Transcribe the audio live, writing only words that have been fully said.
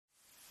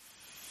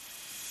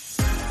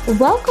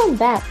Welcome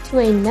back to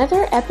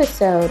another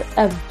episode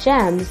of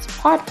GEMS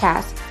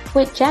podcast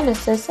with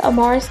Genesis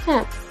Amaris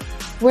Kemp,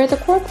 where the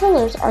core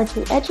pillars are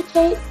to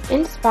educate,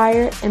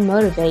 inspire, and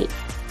motivate.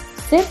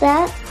 Sit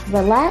back,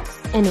 relax,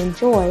 and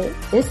enjoy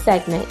this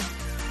segment.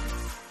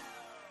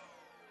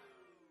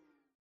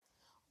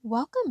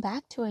 Welcome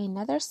back to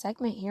another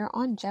segment here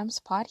on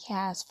GEMS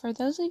podcast. For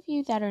those of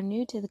you that are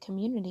new to the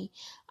community,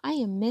 I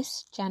am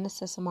Miss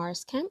Genesis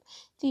Amaris Kemp,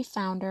 the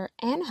founder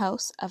and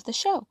host of the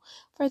show.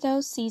 For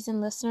those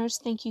seasoned listeners,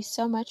 thank you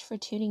so much for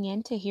tuning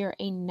in to hear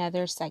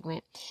another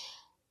segment.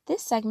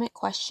 This segment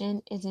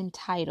question is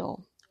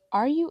entitled,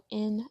 Are You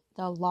in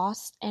the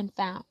Lost and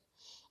Found?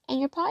 And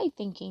you're probably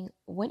thinking,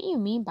 what do you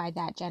mean by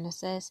that,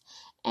 Genesis?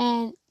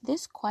 And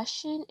this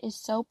question is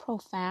so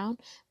profound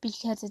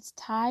because it's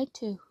tied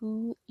to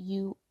who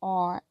you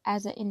are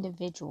as an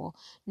individual,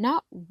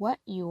 not what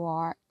you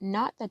are,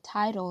 not the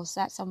titles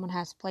that someone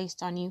has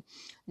placed on you,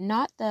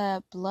 not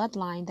the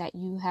bloodline that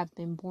you have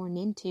been born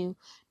into,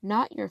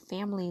 not your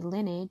family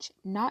lineage,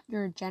 not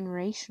your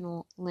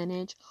generational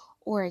lineage,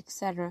 or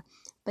etc.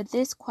 But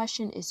this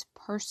question is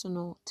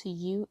personal to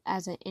you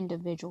as an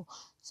individual.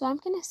 So I'm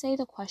going to say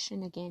the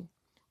question again.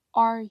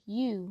 Are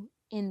you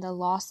in the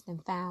lost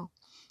and found?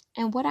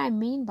 And what I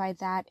mean by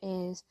that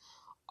is,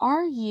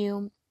 are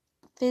you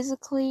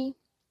physically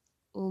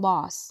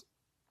lost?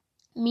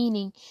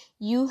 Meaning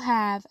you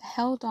have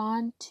held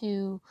on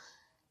to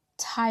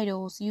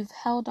titles, you've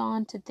held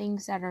on to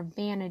things that are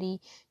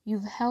vanity,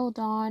 you've held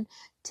on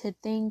to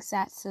things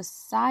that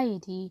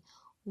society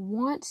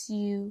wants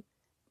you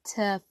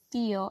to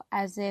feel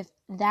as if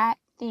that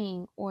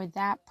thing or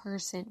that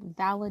person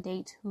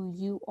validates who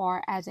you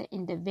are as an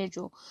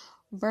individual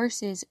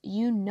versus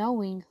you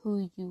knowing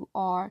who you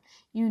are,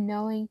 you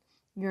knowing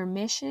your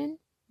mission,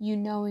 you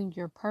knowing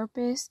your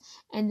purpose,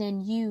 and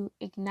then you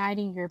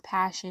igniting your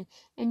passion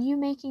and you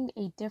making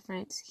a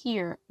difference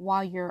here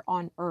while you're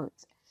on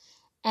earth.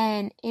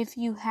 And if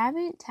you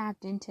haven't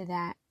tapped into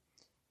that,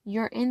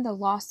 you're in the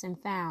lost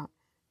and found.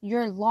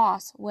 You're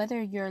lost,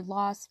 whether you're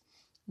lost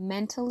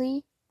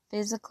mentally,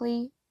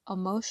 physically,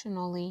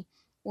 emotionally,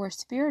 or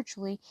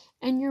spiritually,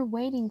 and you're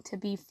waiting to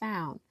be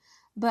found.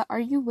 But are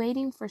you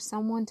waiting for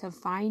someone to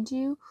find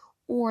you,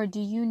 or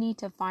do you need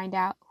to find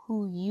out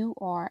who you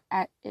are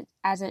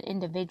as an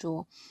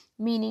individual?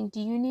 Meaning, do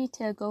you need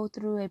to go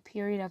through a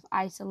period of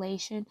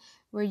isolation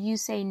where you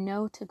say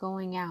no to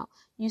going out?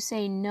 You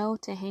say no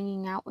to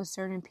hanging out with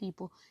certain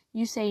people.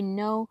 You say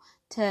no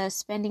to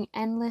spending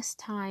endless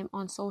time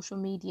on social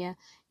media.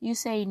 You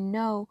say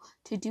no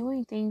to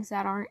doing things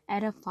that aren't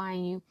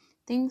edifying you,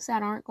 things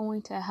that aren't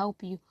going to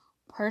help you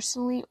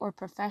personally or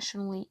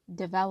professionally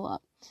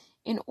develop.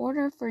 In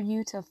order for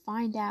you to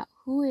find out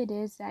who it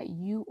is that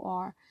you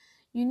are,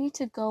 you need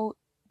to go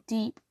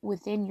deep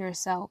within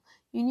yourself.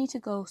 You need to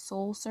go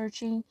soul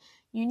searching.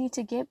 You need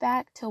to get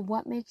back to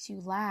what makes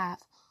you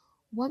laugh,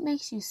 what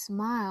makes you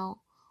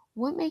smile,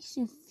 what makes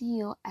you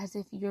feel as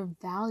if you're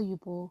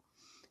valuable.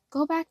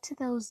 Go back to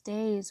those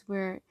days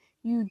where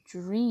you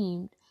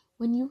dreamed,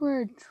 when you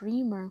were a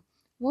dreamer.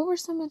 What were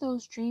some of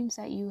those dreams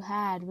that you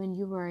had when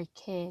you were a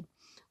kid?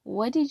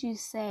 What did you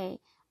say?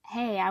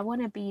 Hey, I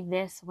want to be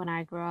this when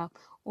I grow up,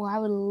 or I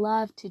would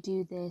love to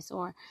do this,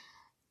 or ...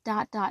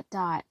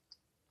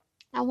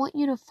 I want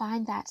you to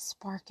find that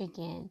spark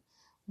again.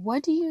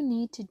 What do you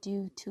need to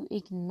do to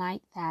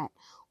ignite that?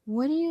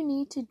 What do you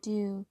need to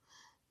do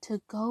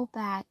to go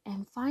back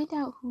and find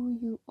out who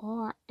you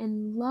are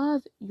and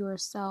love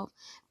yourself?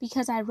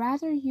 Because I'd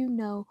rather you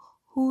know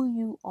who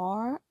you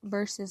are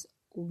versus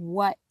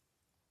what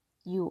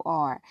you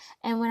are.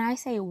 And when I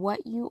say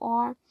what you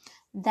are,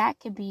 that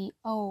could be,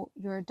 oh,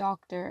 you're a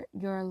doctor,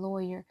 you're a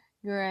lawyer,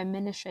 you're an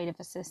administrative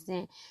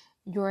assistant,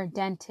 you're a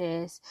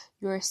dentist,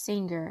 you're a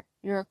singer,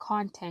 you're a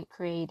content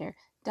creator, ...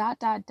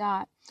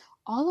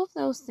 All of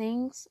those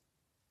things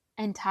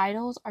and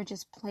titles are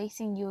just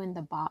placing you in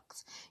the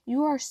box.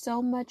 You are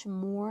so much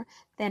more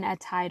than a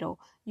title.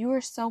 You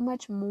are so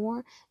much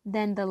more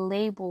than the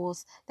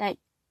labels that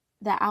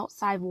the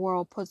outside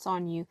world puts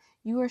on you.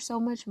 You are so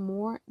much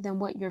more than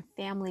what your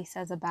family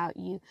says about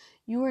you.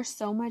 You are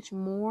so much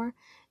more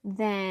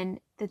than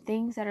the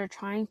things that are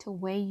trying to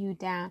weigh you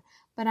down.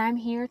 But I'm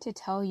here to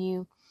tell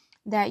you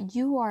that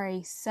you are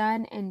a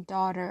son and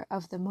daughter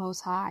of the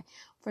Most High,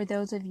 for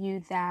those of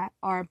you that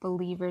are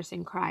believers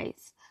in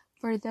Christ.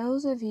 For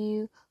those of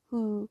you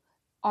who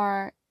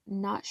are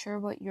not sure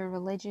what your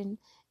religion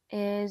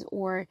is,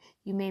 or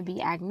you may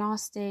be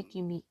agnostic,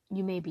 you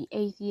may be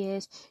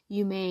atheist,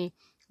 you may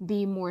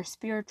be more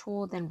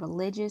spiritual than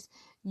religious,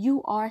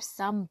 you are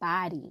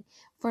somebody.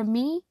 For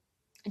me,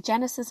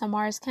 Genesis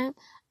Amaris Kemp,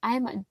 I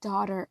am a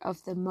daughter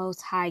of the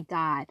Most High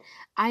God.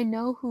 I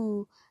know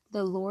who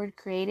the Lord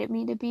created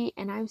me to be,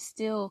 and I'm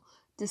still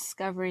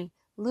discovering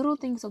little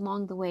things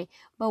along the way.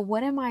 But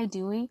what am I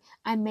doing?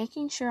 I'm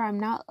making sure I'm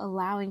not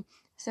allowing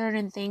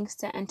certain things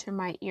to enter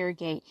my ear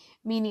gate,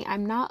 meaning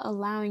I'm not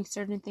allowing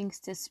certain things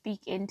to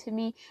speak into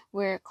me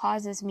where it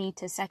causes me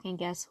to second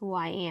guess who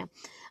I am.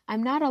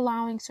 I'm not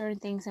allowing certain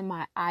things in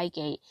my eye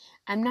gate.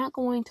 I'm not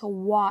going to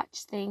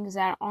watch things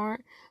that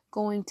aren't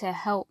going to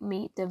help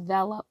me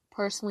develop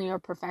personally or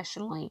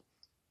professionally.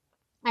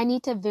 I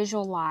need to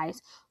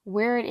visualize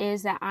where it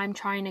is that I'm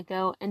trying to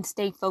go and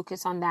stay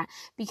focused on that.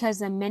 Because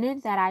the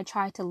minute that I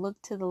try to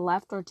look to the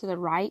left or to the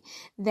right,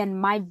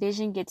 then my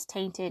vision gets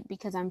tainted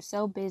because I'm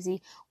so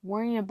busy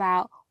worrying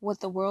about what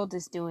the world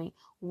is doing,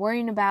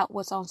 worrying about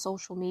what's on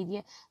social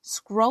media,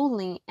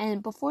 scrolling.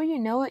 And before you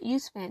know it, you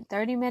spent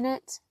 30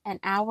 minutes, an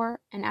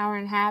hour and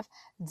a half, ...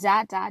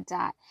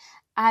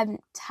 I'm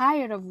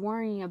tired of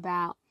worrying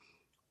about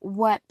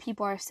what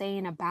people are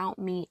saying about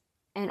me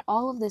and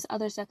all of this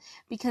other stuff,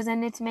 because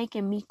then it's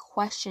making me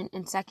question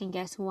and second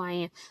guess who I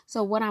am.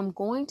 So what I'm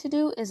going to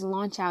do is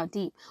launch out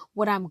deep.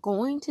 What I'm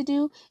going to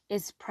do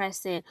is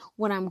press in.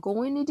 What I'm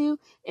going to do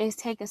is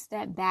take a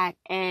step back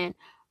and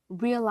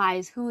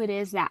realize who it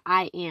is that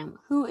I am.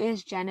 Who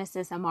is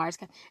Genesis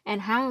Amarska? And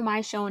how am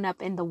I showing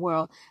up in the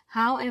world?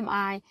 How am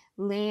I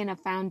laying a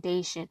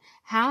foundation?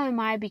 How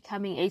am I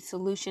becoming a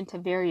solution to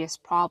various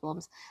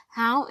problems?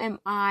 How am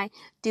I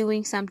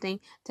doing something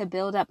to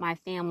build up my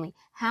family?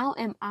 How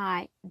am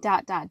I ...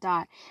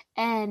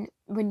 And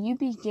when you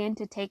begin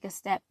to take a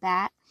step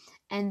back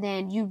and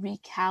then you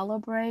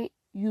recalibrate,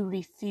 you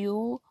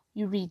refuel,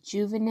 you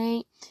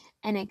rejuvenate,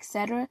 and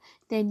etc.,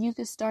 then you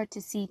can start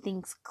to see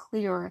things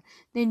clearer.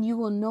 Then you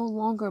will no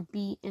longer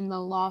be in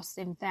the lost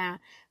and found,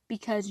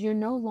 because you're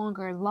no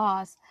longer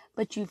lost,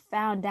 but you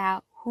found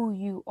out who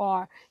you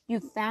are.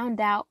 You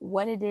found out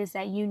what it is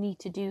that you need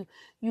to do.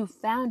 You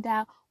found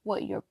out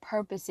what your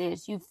purpose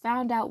is. You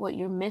found out what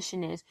your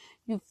mission is.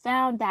 You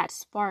found that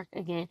spark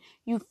again.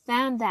 You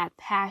found that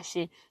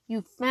passion.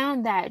 You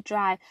found that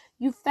drive.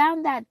 You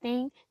found that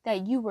thing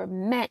that you were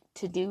meant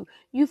to do.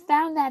 You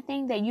found that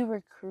thing that you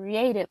were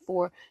created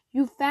for.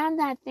 You found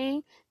that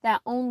thing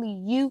that only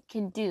you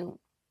can do.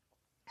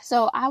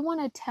 So I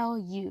want to tell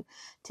you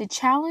to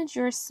challenge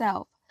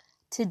yourself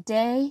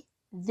today,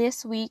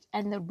 this week,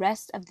 and the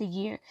rest of the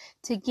year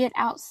to get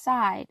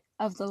outside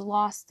of the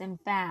lost and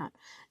found.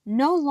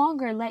 No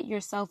longer let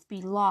yourself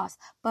be lost,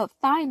 but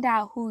find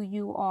out who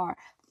you are.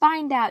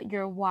 Find out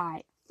your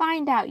why.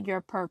 Find out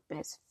your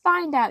purpose.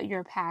 Find out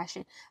your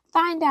passion.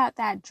 Find out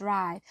that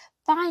drive.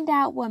 Find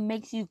out what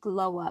makes you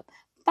glow up.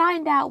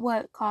 Find out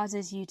what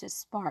causes you to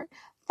spark.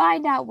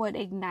 Find out what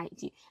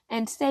ignites you.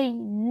 And say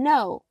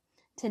no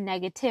to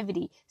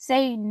negativity.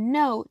 Say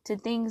no to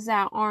things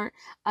that aren't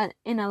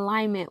in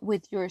alignment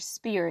with your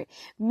spirit.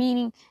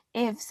 Meaning,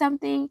 if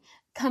something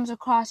comes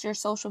across your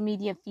social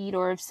media feed,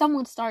 or if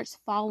someone starts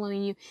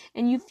following you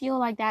and you feel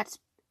like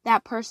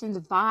that person's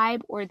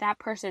vibe or that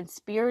person's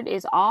spirit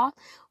is off,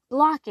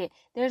 block it.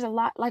 There's a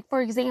lot, like,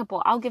 for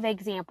example, I'll give an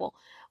example.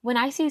 When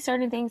I see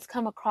certain things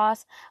come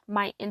across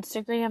my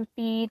Instagram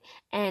feed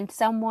and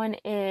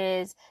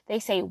they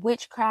say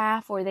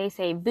witchcraft, or they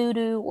say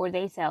voodoo, or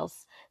they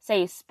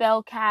say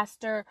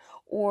spellcaster,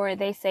 or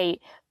they say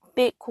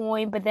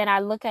Bitcoin, but then I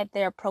look at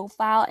their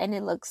profile and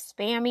it looks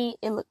spammy,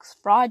 it looks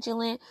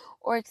fraudulent,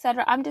 or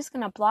etc., I'm just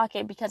going to block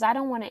it, because I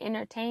don't want to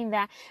entertain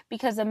that.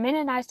 Because the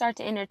minute I start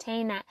to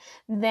entertain that,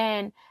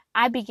 then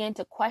I begin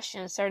to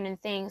question certain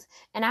things,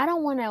 and I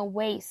don't want to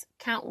waste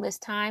countless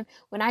time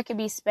when I could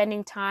be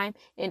spending time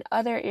in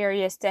other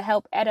areas to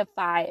help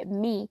edify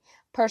me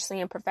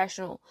personally and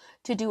professional,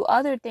 to do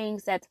other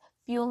things that's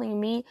fueling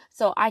me,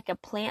 so I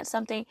could plant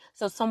something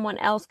so someone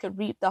else could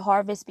reap the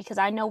harvest, because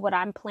I know what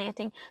I'm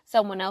planting,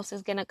 someone else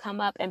is going to come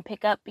up and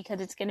pick up,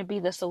 because it's going to be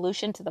the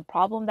solution to the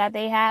problem that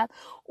they have.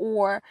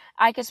 Or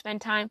I could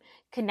spend time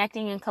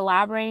connecting and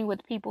collaborating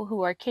with people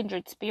who are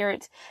kindred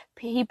spirits,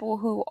 people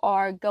who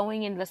are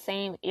going in the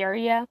same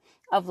area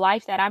of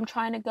life that I'm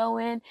trying to go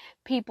in,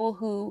 people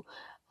who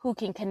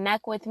can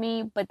connect with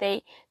me, but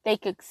they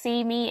could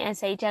see me and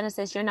say,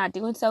 Genesis, you're not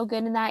doing so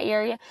good in that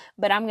area,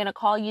 but I'm going to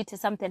call you to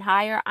something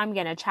higher. I'm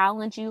going to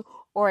challenge you,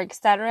 or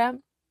etc.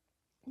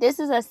 This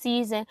is a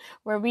season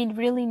where we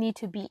really need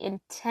to be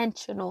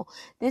intentional.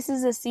 This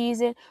is a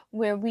season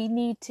where we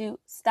need to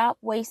stop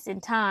wasting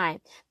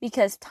time,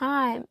 because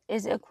time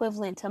is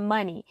equivalent to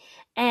money.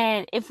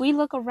 And if we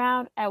look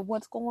around at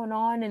what's going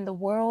on in the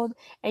world,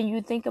 and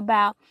you think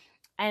about,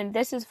 and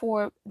this is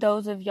for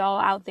those of y'all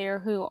out there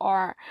who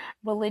are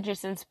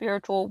religious and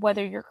spiritual,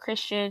 whether you're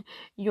Christian,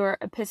 you're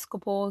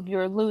Episcopal,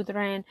 you're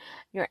Lutheran,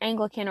 you're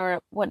Anglican, or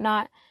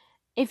whatnot.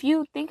 If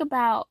you think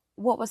about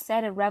what was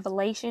said in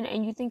Revelation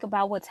and you think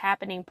about what's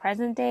happening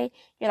present day,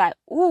 you're like,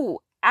 ooh,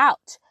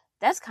 ouch.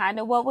 That's kind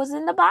of what was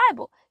in the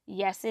Bible.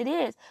 Yes, it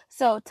is.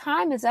 So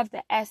time is of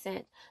the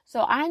essence.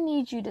 So I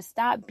need you to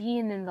stop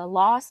being in the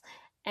lost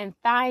and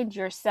find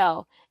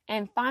yourself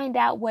and find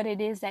out what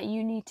it is that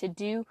you need to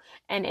do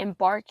and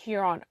embark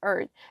here on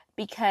earth,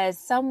 because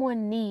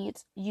someone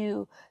needs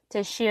you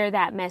to share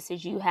that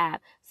message you have.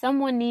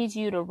 Someone needs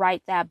you to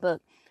write that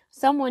book.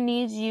 Someone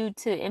needs you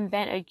to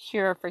invent a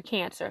cure for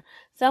cancer.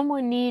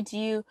 Someone needs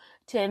you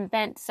to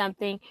invent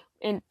something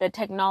in the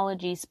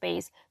technology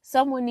space.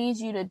 Someone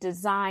needs you to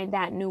design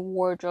that new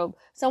wardrobe.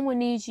 Someone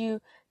needs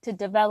you to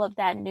develop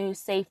that new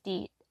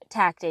safety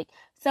tactic.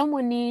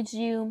 Someone needs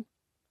you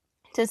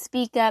to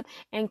speak up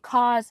and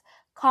cause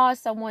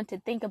someone to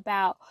think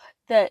about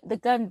the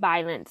gun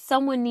violence.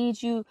 Someone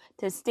needs you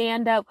to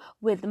stand up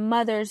with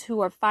mothers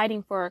who are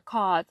fighting for a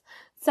cause.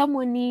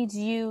 Someone needs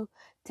you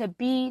to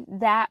be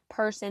that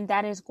person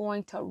that is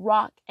going to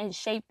rock and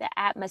shape the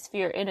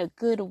atmosphere in a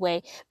good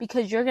way,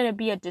 because you're going to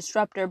be a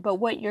disruptor, but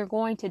what you're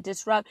going to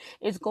disrupt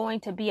is going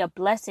to be a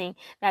blessing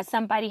that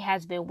somebody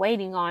has been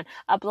waiting on,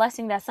 a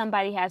blessing that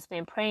somebody has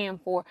been praying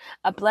for,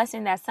 a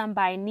blessing that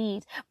somebody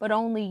needs, but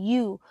only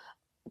you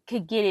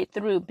could get it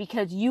through,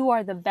 because you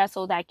are the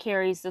vessel that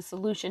carries the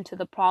solution to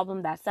the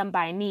problem that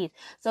somebody needs.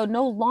 So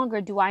no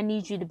longer do I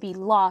need you to be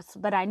lost,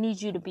 but I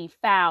need you to be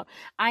found.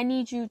 I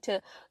need you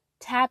to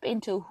tap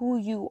into who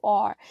you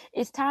are.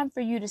 It's time for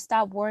you to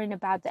stop worrying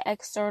about the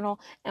external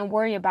and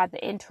worry about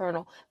the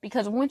internal,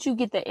 because once you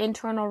get the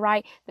internal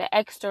right, the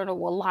external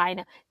will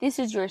line up. This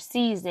is your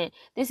season.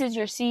 This is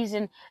your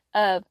season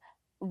of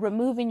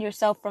removing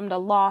yourself from the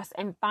loss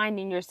and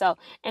finding yourself.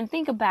 And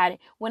think about it.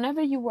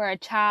 Whenever you were a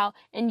child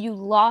and you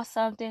lost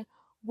something,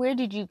 where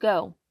did you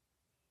go?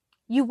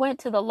 You went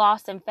to the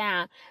lost and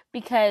found,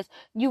 because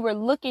you were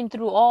looking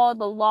through all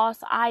the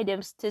lost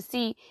items to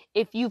see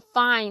if you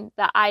find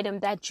the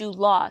item that you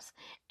lost.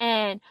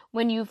 And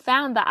when you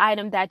found the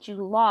item that you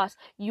lost,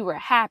 you were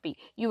happy.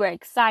 You were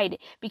excited,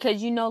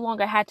 because you no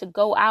longer had to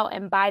go out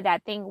and buy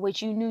that thing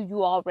which you knew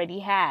you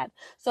already had.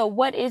 So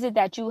what is it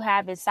that you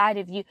have inside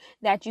of you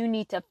that you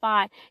need to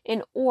find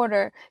in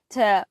order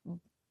to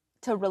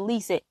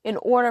release it, in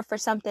order for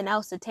something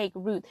else to take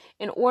root,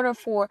 in order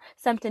for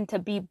something to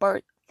be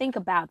birthed? Think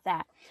about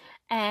that.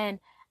 And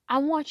I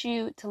want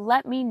you to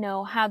let me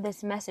know how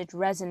this message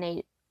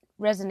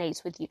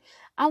resonates with you.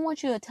 I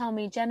want you to tell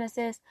me,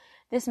 Genesis,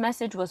 this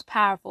message was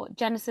powerful.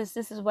 Genesis,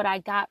 this is what I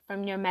got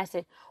from your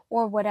message,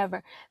 or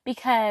whatever.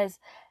 Because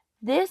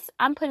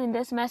I'm putting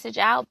this message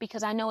out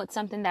because I know it's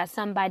something that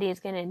somebody is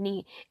going to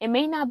need. It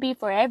may not be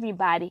for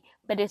everybody,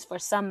 but it's for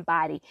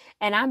somebody.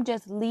 And I'm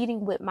just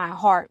leading with my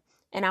heart,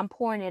 and I'm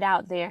pouring it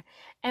out there.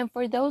 And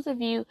for those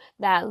of you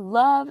that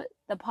love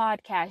the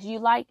podcast, you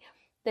like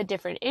the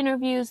different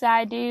interviews that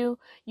I do,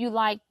 you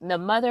like the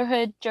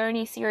motherhood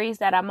journey series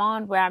that I'm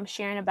on, where I'm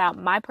sharing about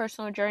my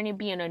personal journey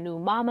being a new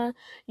mama,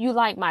 you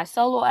like my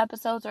solo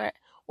episodes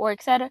or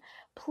etc.,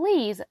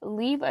 please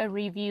leave a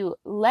review.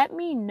 Let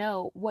me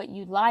know what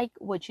you like,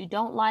 what you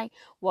don't like,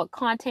 what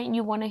content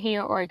you want to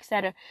hear, or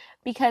etc.,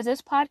 because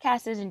this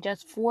podcast isn't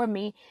just for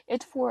me,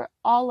 it's for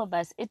all of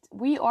us.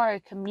 We are a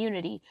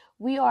community,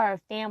 we are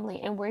a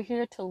family, and we're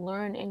here to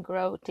learn and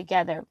grow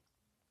together.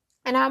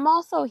 And I'm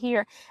also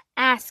here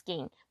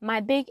asking, my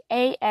big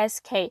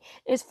ASK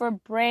is for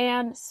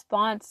brand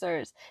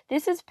sponsors.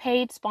 This is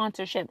paid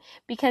sponsorship,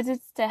 because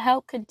it's to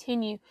help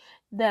continue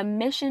the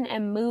mission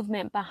and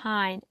movement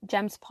behind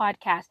GEMS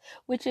Podcast,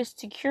 which is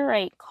to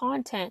curate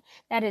content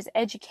that is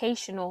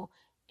educational,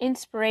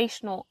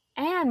 inspirational,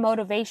 and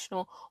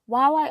motivational,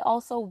 while I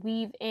also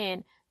weave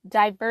in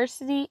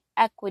diversity,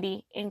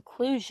 equity,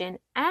 inclusion,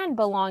 and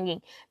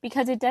belonging,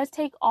 because it does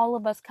take all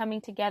of us coming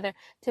together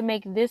to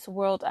make this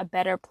world a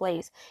better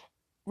place.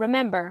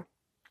 Remember,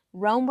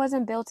 Rome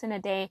wasn't built in a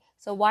day,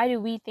 so why do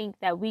we think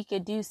that we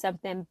could do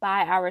something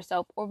by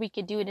ourselves, or we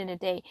could do it in a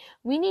day?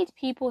 We need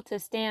people to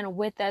stand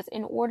with us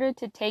in order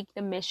to take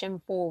the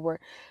mission forward.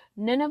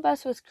 None of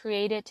us was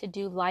created to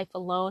do life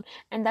alone,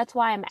 and that's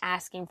why I'm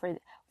asking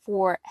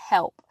for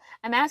help.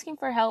 I'm asking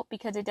for help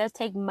because it does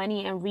take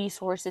money and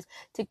resources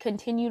to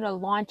continue to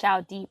launch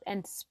out deep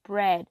and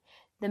spread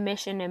the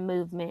mission and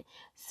movement.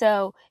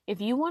 So if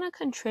you want to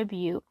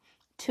contribute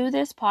to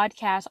this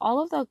podcast,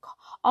 all of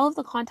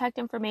the contact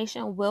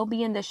information will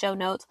be in the show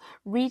notes.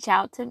 Reach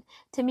out to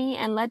me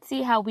and let's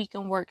see how we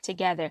can work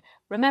together.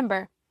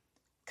 Remember,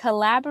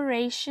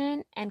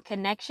 collaboration and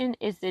connection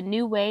is the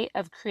new way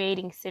of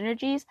creating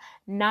synergies,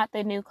 not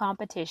the new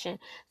competition.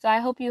 So I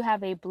hope you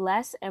have a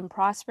blessed and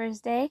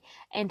prosperous day,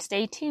 and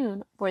stay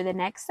tuned for the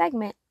next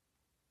segment.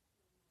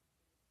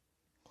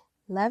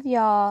 Love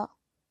y'all.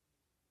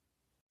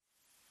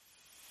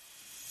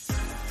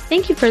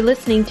 Thank you for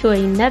listening to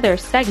another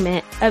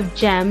segment of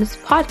GEMS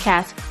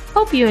Podcast.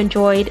 Hope you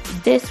enjoyed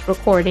this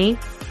recording.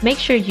 Make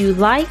sure you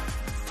like,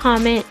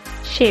 comment,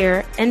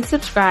 share, and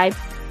subscribe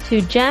to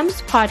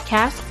GEMS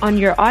Podcast on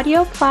your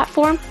audio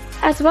platform,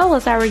 as well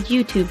as our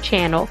YouTube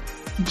channel,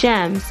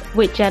 GEMS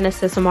with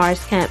Genesis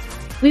Amaris Kemp.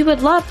 We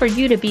would love for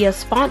you to be a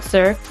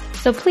sponsor,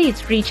 so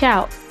please reach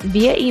out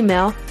via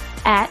email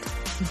at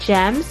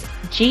GEMS,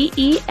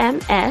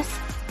 GEMS,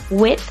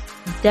 with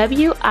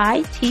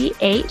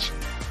WITH,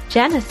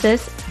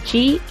 Genesis,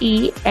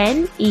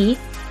 GENESIS,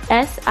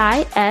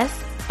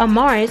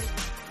 Amaris,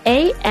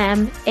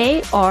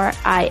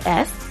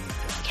 AMARIS,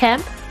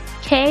 Kemp,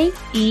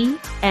 KEMP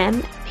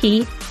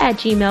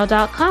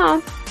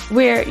 @gmail.com,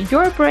 where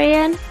your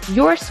brand,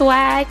 your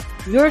swag,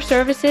 your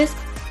services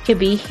can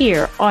be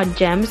here on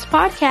GEMS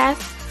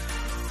Podcast.